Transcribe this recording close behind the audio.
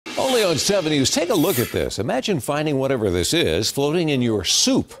Only on 7 News. Take a look at this. Imagine finding whatever this is floating in your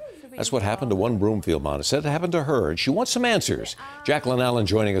soup. That's what happened to one Broomfield mom. It said it happened to her, and she wants some answers. Jaclyn Allen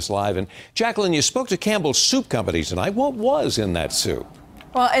joining us live. And Jaclyn, you spoke to Campbell's Soup Company tonight. What was in that soup?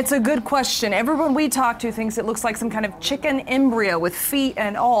 Well, it's a good question. Everyone we talk to thinks it looks like some kind of chicken embryo with feet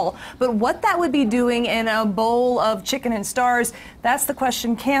and all. But what that would be doing in a bowl of chicken and stars, that's the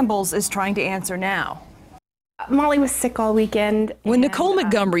question Campbell's is trying to answer now. Molly was sick all weekend. When Nicole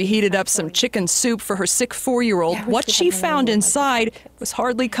Montgomery heated up some chicken soup for her sick 4-year-old, what she found inside was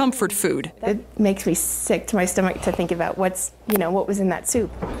hardly comfort food. It makes me sick to my stomach to think about what was in that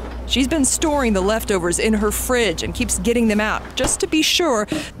soup. She's been storing the leftovers in her fridge and keeps getting them out just to be sure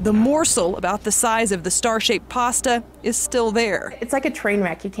the morsel about the size of the star-shaped pasta is still there. It's like a train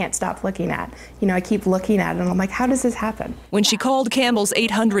wreck you can't stop looking at. I keep looking at it and I'm like, how does this happen? When she called Campbell's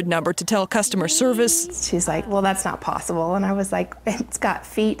 800 number to tell customer service, she's like, well, that's not possible. And I was like, it's got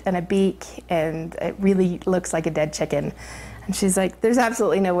feet and a beak and it really looks like a dead chicken. And she's like, there's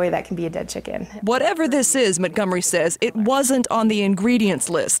absolutely no way that can be a dead chicken. Whatever this is, Montgomery says, it wasn't on the ingredients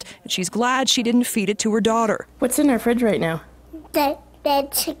list. And she's glad she didn't feed it to her daughter. What's in our fridge right now? Dead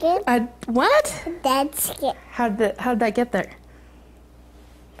chicken. What? Dead chicken. How'd that get there?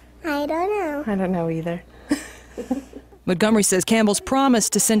 I don't know. I don't know either. Montgomery says Campbell's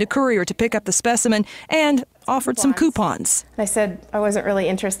promised to send a courier to pick up the specimen and offered some coupons. I said I wasn't really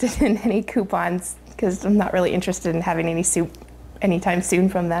interested in any coupons because I'm not really interested in having any soup anytime soon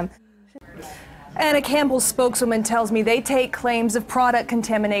from them. And a Campbell's spokeswoman tells me they take claims of product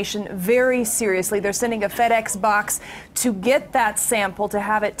contamination very seriously. They're sending a FedEx box to get that sample to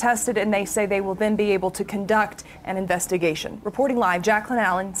have it tested, and they say they will then be able to conduct an investigation. Reporting live, Jaclyn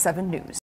Allen, 7 News.